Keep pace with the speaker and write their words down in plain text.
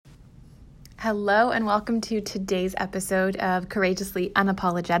Hello and welcome to today's episode of Courageously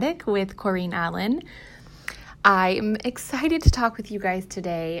Unapologetic with Corrine Allen. I'm excited to talk with you guys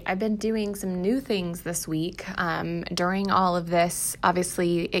today. I've been doing some new things this week. During all of this,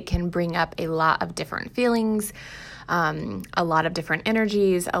 obviously it can bring up a lot of different feelings, a lot of different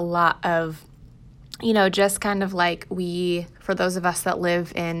energies, a lot of, just kind of like for those of us that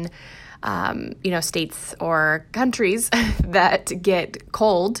live in states or countries that get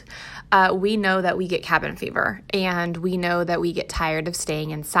cold, we know that we get cabin fever and we know that we get tired of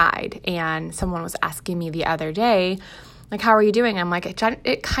staying inside. And someone was asking me the other day, like, how are you doing? I'm like,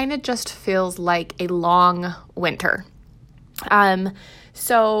 it kind of just feels like a long winter.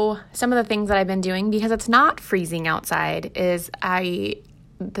 So some of the things that I've been doing, because it's not freezing outside, is I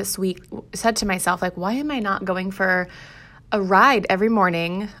this week said to myself, like, why am I not going for a ride every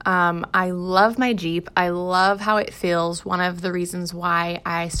morning? I love my Jeep. I love how it feels. One of the reasons why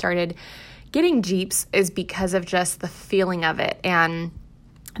I started getting Jeeps is because of just the feeling of it. And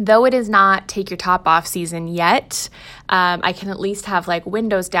though it is not take your top off season yet, I can at least have like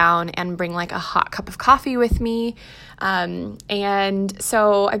windows down and bring like a hot cup of coffee with me. And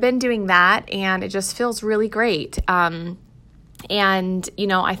so I've been doing that and it just feels really great. I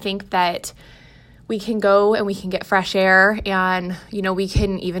think that we can go and we can get fresh air and, we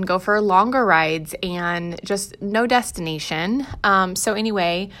can even go for longer rides and just no destination. So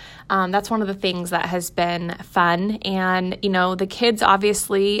anyway, that's one of the things that has been fun. And, the kids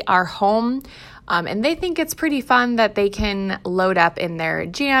obviously are home and they think it's pretty fun that they can load up in their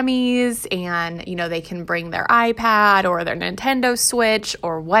jammies and, they can bring their iPad or their Nintendo Switch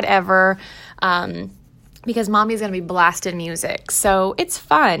or whatever. Because mommy's going to be blasting music. So it's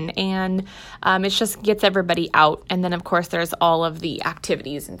fun and it just gets everybody out. And then, of course, there's all of the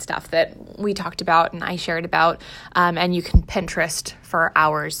activities and stuff that we talked about and I shared about. And you can Pinterest for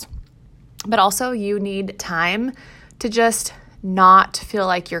hours. But also you need time to just not feel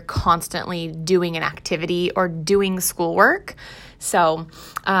like you're constantly doing an activity or doing schoolwork. So,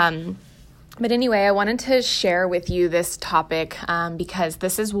 but anyway, I wanted to share with you this topic because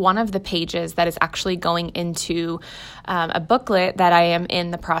this is one of the pages that is actually going into a booklet that I am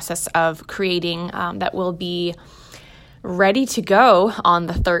in the process of creating that will be ready to go on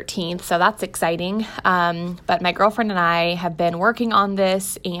the 13th. So that's exciting. But my girlfriend and I have been working on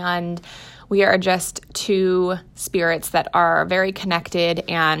this and we are just two spirits that are very connected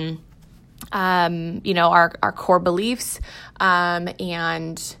and, our core beliefs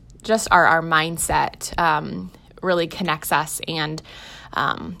and just our mindset really connects us and,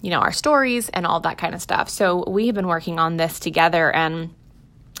 our stories and all that kind of stuff. So we have been working on this together and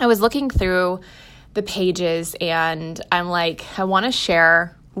I was looking through the pages and I'm like, I want to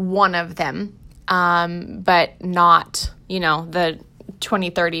share one of them, but not, the 20,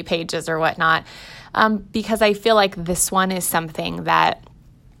 30 pages or whatnot, because I feel like this one is something that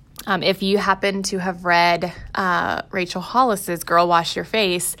if you happen to have read Rachel Hollis's Girl Wash Your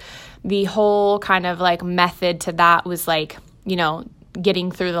Face, the whole kind of like method to that was like,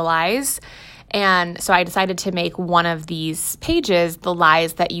 getting through the lies. And so I decided to make one of these pages the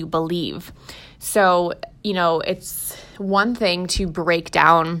lies that you believe. So, it's one thing to break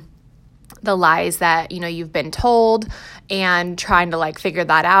down the lies that, you've been told and trying to like figure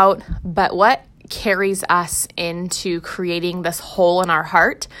that out. But what carries us into creating this hole in our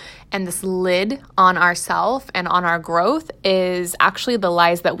heart and this lid on ourself and on our growth is actually the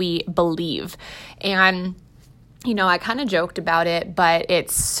lies that we believe. And, I kind of joked about it, but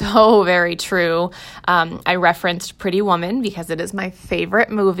it's so very true. I referenced Pretty Woman because it is my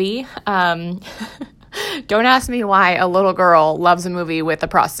favorite movie. Don't ask me why a little girl loves a movie with a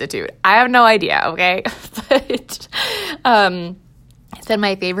prostitute. I have no idea, okay? But it's been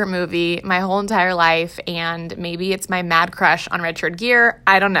my favorite movie my whole entire life, and maybe it's my mad crush on Richard Gere.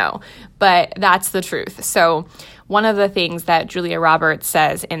 I don't know, but that's the truth. So one of the things that Julia Roberts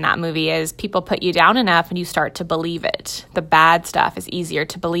says in that movie is people put you down enough and you start to believe it. The bad stuff is easier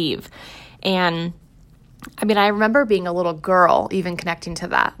to believe. And I remember being a little girl even connecting to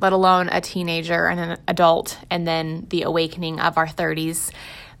that, let alone a teenager and an adult, and then the awakening of our 30s.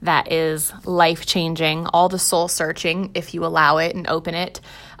 That is life-changing, all the soul-searching, if you allow it and open it.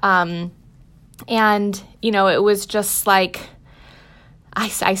 It was just like I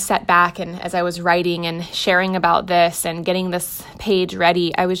sat back and as I was writing and sharing about this and getting this page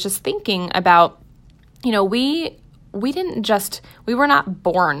ready, I was just thinking about, we were not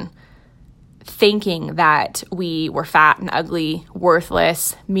born thinking that we were fat and ugly,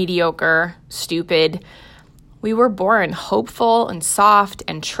 worthless, mediocre, stupid. We were born hopeful and soft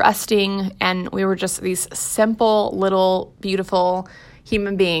and trusting, and we were just these simple, little, beautiful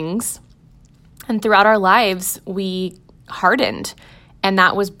human beings And throughout our lives, we hardened, and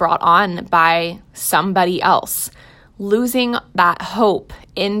that was brought on by somebody else. Losing that hope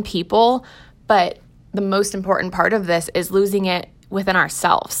in people, but the most important part of this is losing it within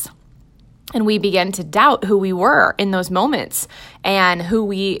ourselves. And we began to doubt who we were in those moments and who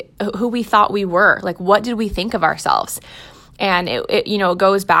we thought we were. Like, what did we think of ourselves? And it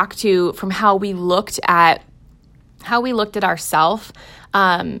goes back to from how we looked at ourselves,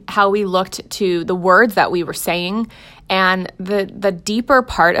 how we looked to the words that we were saying. And the deeper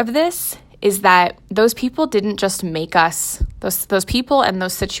part of this is that those people didn't just make us, those people and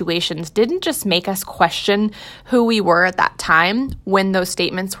those situations didn't just make us question who we were at that time when those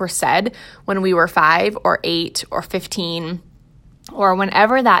statements were said, when we were 5 or 8 or 15, or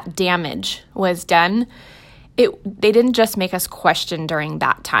whenever that damage was done. They didn't just make us question during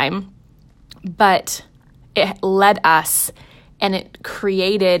that time, but it led us and it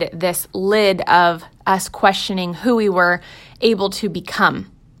created this lid of us questioning who we were able to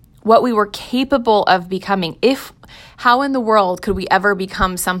become, what we were capable of becoming. How in the world could we ever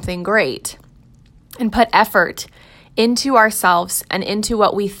become something great and put effort into ourselves and into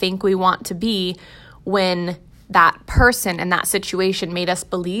what we think we want to be when that person and that situation made us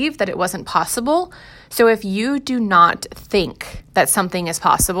believe that it wasn't possible? So if you do not think that something is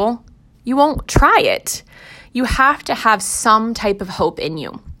possible, you won't try it. You have to have some type of hope in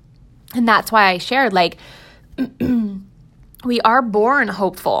you. And that's why I shared, we are born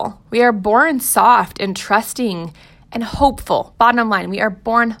hopeful. We are born soft and trusting and hopeful. Bottom line, we are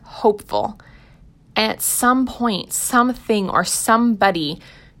born hopeful. And at some point, something or somebody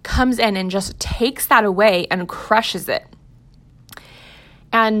comes in and just takes that away and crushes it.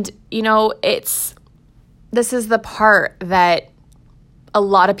 And, this is the part that a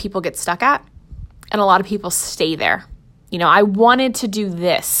lot of people get stuck at and a lot of people stay there. I wanted to do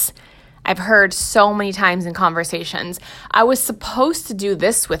this. I've heard so many times in conversations, I was supposed to do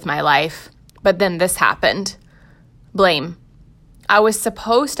this with my life, but then this happened. Blame. I was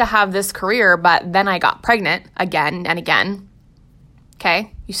supposed to have this career, but then I got pregnant again and again.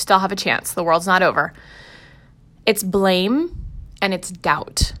 Okay, you still have a chance. The world's not over. It's blame and it's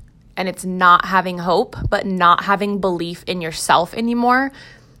doubt. And it's not having hope, but not having belief in yourself anymore.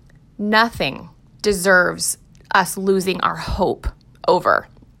 Nothing deserves us losing our hope over.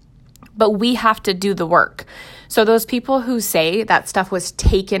 But we have to do the work. So those people who say that stuff was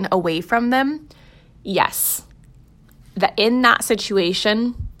taken away from them, yes. That in that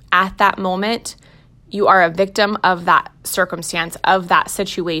situation, at that moment, you are a victim of that circumstance, of that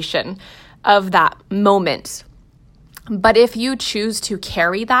situation, of that moment. But if you choose to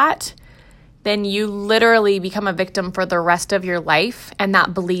carry that, then you literally become a victim for the rest of your life, and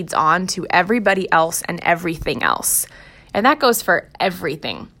that bleeds on to everybody else and everything else. And that goes for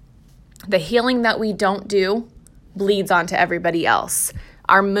everything. The healing that we don't do bleeds on to everybody else.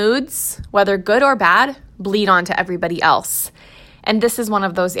 Our moods, whether good or bad, bleed on to everybody else. And this is one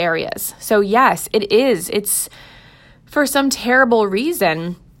of those areas. So yes, it is. It's for some terrible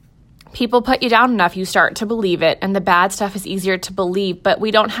reason. People put you down enough, you start to believe it, and the bad stuff is easier to believe, but we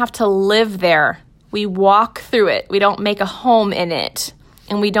don't have to live there. We walk through it. We don't make a home in it,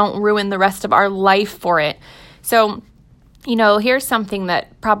 and we don't ruin the rest of our life for it. So, here's something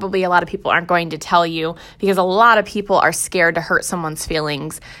that probably a lot of people aren't going to tell you, because a lot of people are scared to hurt someone's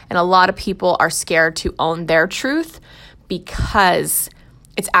feelings, and a lot of people are scared to own their truth because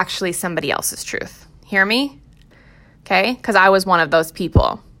it's actually somebody else's truth. Hear me? Okay? Because I was one of those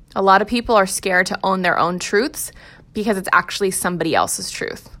people. A lot of people are scared to own their own truths because it's actually somebody else's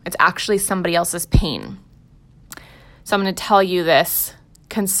truth. It's actually somebody else's pain. So I'm going to tell you this.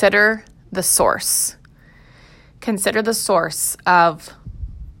 Consider the source. Consider the source of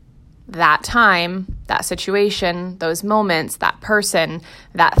that time, that situation, those moments, that person,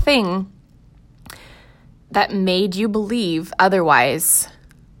 that thing that made you believe otherwise.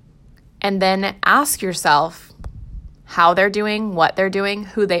 And then ask yourself how they're doing, what they're doing,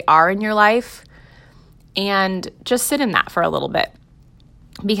 who they are in your life, and just sit in that for a little bit.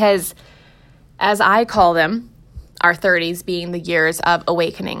 Because as I call them, our 30s being the years of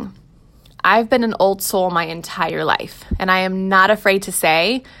awakening, I've been an old soul my entire life, and I am not afraid to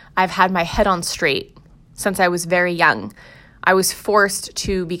say I've had my head on straight since I was very young. I was forced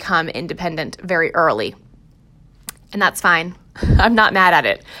to become independent very early, and that's fine. I'm not mad at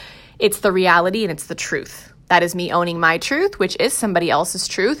it. It's the reality and it's the truth. That is me owning my truth, which is somebody else's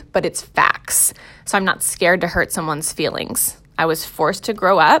truth, but it's facts. So I'm not scared to hurt someone's feelings. I was forced to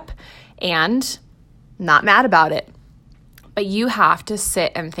grow up and not mad about it. But you have to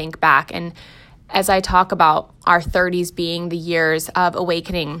sit and think back. And as I talk about our 30s being the years of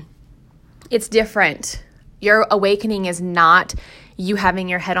awakening, It's different. Your awakening is not you having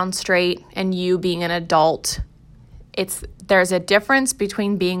your head on straight and you being an adult. There's a difference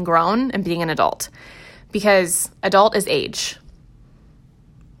between being grown and being an adult, because adult is age.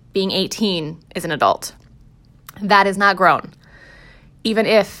 Being 18 is an adult. That is not grown. Even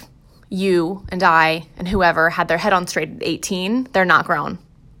if you and I and whoever had their head on straight at 18, they're not grown.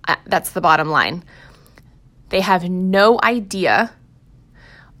 That's the bottom line. They have no idea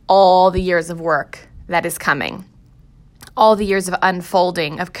all the years of work that is coming, all the years of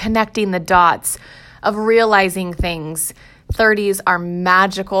unfolding, of connecting the dots, of realizing things. 30s are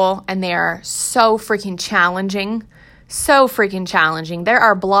magical, and they are so freaking challenging. So freaking challenging. There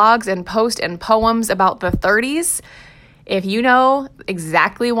are blogs and posts and poems about the 30s. If you know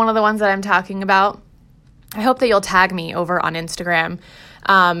exactly one of the ones that I'm talking about, I hope that you'll tag me over on Instagram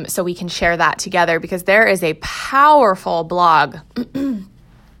so we can share that together, because there is a powerful blog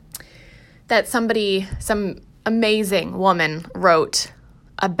that some amazing woman wrote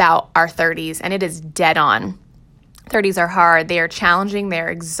about our 30s, and it is dead on. 30s are hard. They are challenging. They're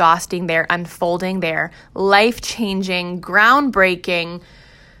exhausting. They're unfolding. They're life-changing, groundbreaking,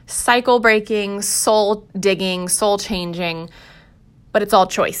 cycle-breaking, soul-digging, soul-changing, but it's all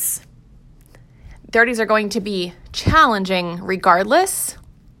choice. 30s are going to be challenging regardless,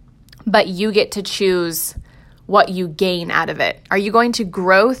 but you get to choose what you gain out of it. Are you going to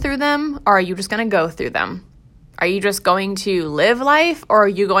grow through them, or are you just going to go through them? Are you just going to live life, or are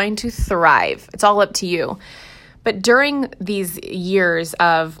you going to thrive? It's all up to you. But during these years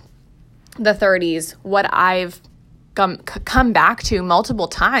of the 30s, what I've come back to multiple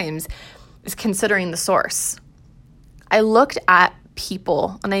times is considering the source. I looked at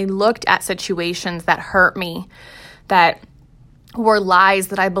people and I looked at situations that hurt me, that were lies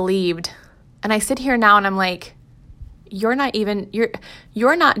that I believed. And I sit here now and I'm like, you're not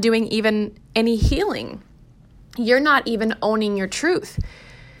doing even any healing. You're not even owning your truth.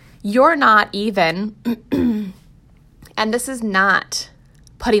 You're not even, and this is not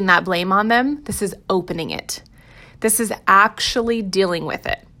putting that blame on them. This is opening it. This is actually dealing with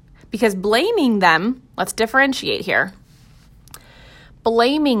it. Because blaming them, let's differentiate here.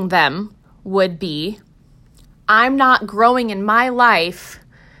 Blaming them would be, I'm not growing in my life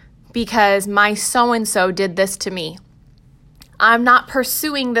because my so-and-so did this to me. I'm not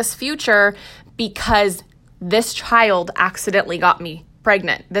pursuing this future because this child accidentally got me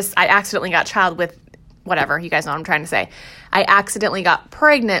pregnant. I accidentally got child with whatever. You guys know what I'm trying to say. I accidentally got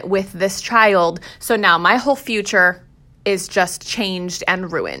pregnant with this child. So now my whole future is just changed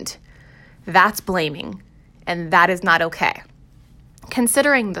and ruined. That's blaming. And that is not okay.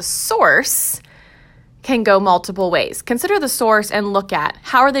 Considering the source can go multiple ways. Consider the source and look at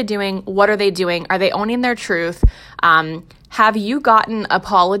how are they doing? What are they doing? Are they owning their truth? Have you gotten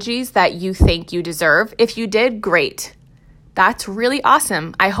apologies that you think you deserve? If you did, great. That's really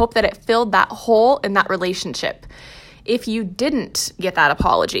awesome. I hope that it filled that hole in that relationship. If you didn't get that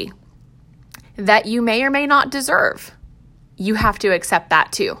apology that you may or may not deserve, you have to accept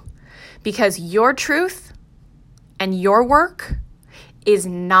that too. Because your truth and your work is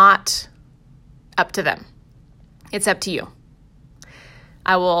not up to them. It's up to you.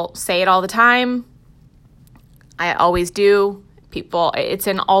 I will say it all the time. I always do. It's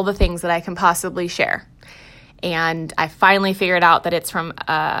in all the things that I can possibly share. And I finally figured out that it's from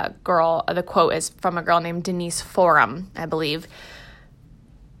a girl, the quote is from a girl named Denise Forum, I believe.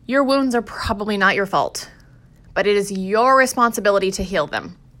 Your wounds are probably not your fault, but it is your responsibility to heal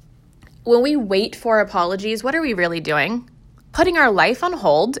them. When we wait for apologies, what are we really doing? Putting our life on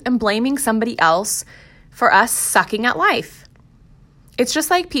hold and blaming somebody else for us sucking at life. It's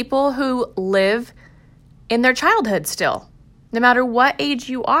just like people who live in their childhood still. No matter what age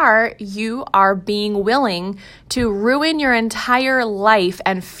you are being willing to ruin your entire life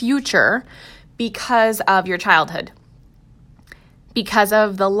and future because of your childhood. Because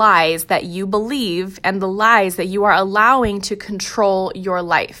of the lies that you believe and the lies that you are allowing to control your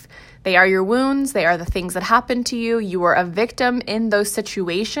life. They are your wounds. They are the things that happened to you. You were a victim in those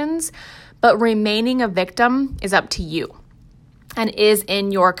situations, but remaining a victim is up to you and is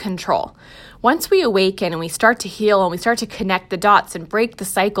in your control. Once we awaken and we start to heal and we start to connect the dots and break the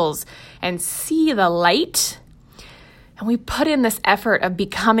cycles and see the light, and we put in this effort of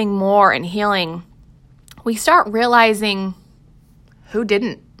becoming more and healing, we start realizing who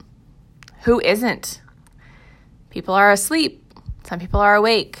didn't, who isn't. People are asleep. Some people are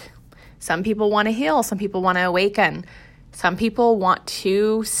awake. Some people want to heal. Some people want to awaken. Some people want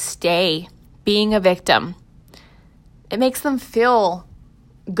to stay being a victim. It makes them feel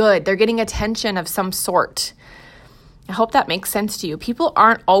good. They're getting attention of some sort. I hope that makes sense to you. People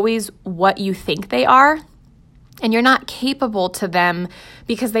aren't always what you think they are, and you're not capable to them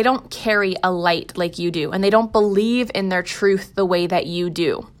because they don't carry a light like you do, and they don't believe in their truth the way that you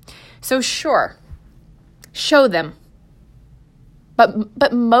do. So sure, show them.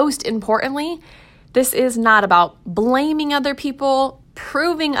 But most importantly, this is not about blaming other people,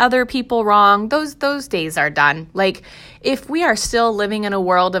 proving other people wrong. Those days are done. Like, if we are still living in a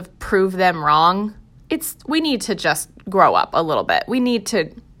world of prove them wrong, we need to just grow up a little bit. We need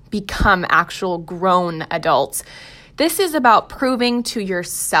to become actual grown adults. This is about proving to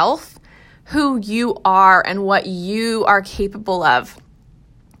yourself who you are and what you are capable of.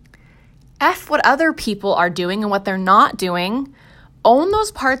 F what other people are doing and what they're not doing. Own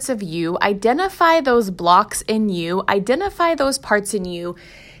those parts of you. Identify those blocks in you. Identify those parts in you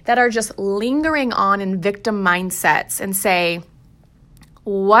that are just lingering on in victim mindsets and say,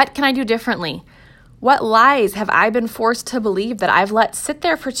 what can I do differently? What lies have I been forced to believe that I've let sit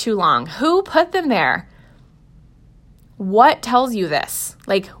there for too long? Who put them there? What tells you this?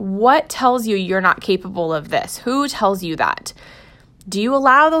 Like, what tells you you're not capable of this? Who tells you that? Do you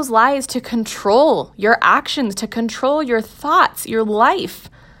allow those lies to control your actions, to control your thoughts, your life?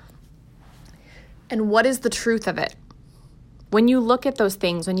 And what is the truth of it? When you look at those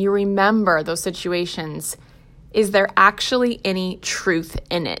things, when you remember those situations, is there actually any truth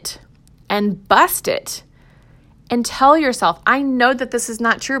in it? And bust it and tell yourself, I know that this is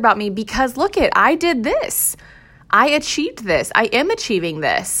not true about me because look I did this. I achieved this. I am achieving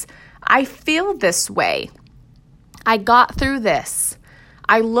this. I feel this way. I got through this.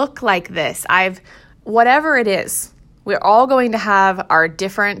 I look like this. Whatever it is, we're all going to have our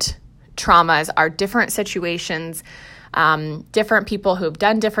different traumas, our different situations, different people who've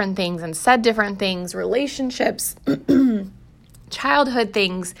done different things and said different things, relationships, childhood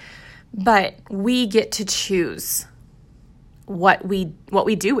things. But we get to choose what we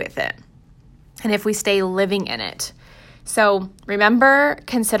do with it and if we stay living in it. So remember,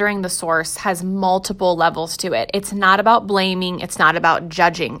 considering the source has multiple levels to it. It's not about blaming. It's not about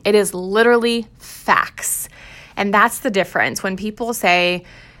judging. It is literally facts. And that's the difference. When people say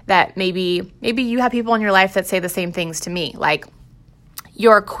that maybe you have people in your life that say the same things to me, like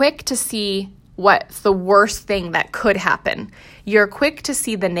you're quick to see what's the worst thing that could happen. You're quick to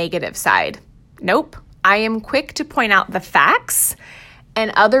see the negative side. Nope. I am quick to point out the facts,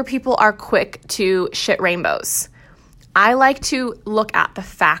 and other people are quick to shit rainbows. I like to look at the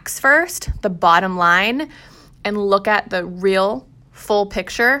facts first, the bottom line, and look at the real full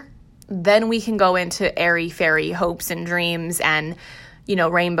picture. Then we can go into airy-fairy hopes and dreams and,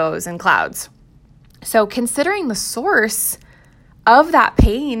 rainbows and clouds. So considering the source of that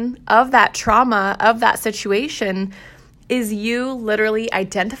pain, of that trauma, of that situation, is you literally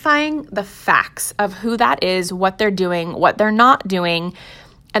identifying the facts of who that is, what they're doing, what they're not doing,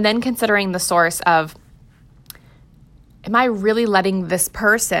 and then considering the source of, am I really letting this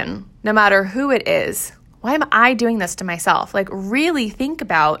person, no matter who it is, why am I doing this to myself? Like, really think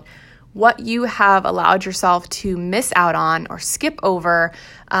about what you have allowed yourself to miss out on or skip over,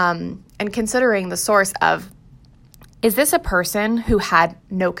 and considering the source of, is this a person who had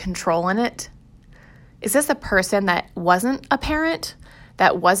no control in it? Is this a person that wasn't a parent,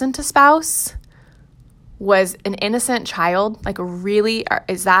 that wasn't a spouse, was an innocent child? Like, really,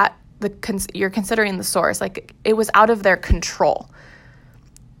 is that you're considering the source? Like, it was out of their control.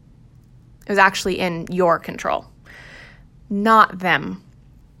 It was actually in your control, not them.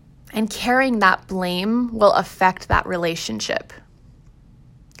 And carrying that blame will affect that relationship.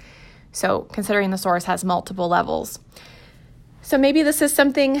 So considering the source has multiple levels. So maybe this is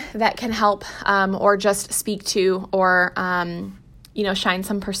something that can help or just speak to or, shine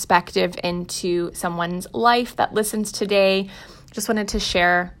some perspective into someone's life that listens today. Just wanted to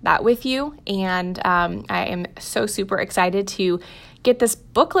share that with you. And I am so super excited to get this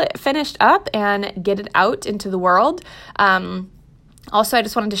booklet finished up and get it out into the world. Also, I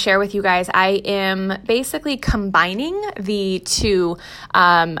just wanted to share with you guys, I am basically combining the two.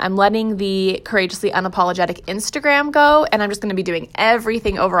 I'm letting the Courageously Unapologetic Instagram go, and I'm just going to be doing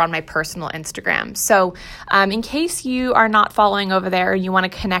everything over on my personal Instagram. So in case you are not following over there, you want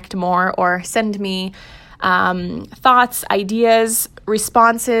to connect more or send me thoughts, ideas,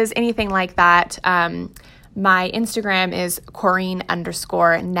 responses, anything like that, my Instagram is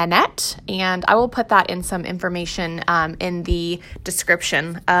Corrine_Nanette, and I will put that in some information in the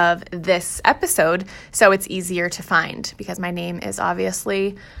description of this episode so it's easier to find because my name is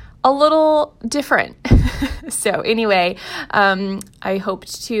obviously a little different. So anyway, I hope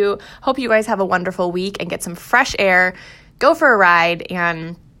you guys have a wonderful week and get some fresh air, go for a ride,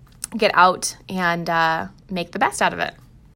 and get out and make the best out of it.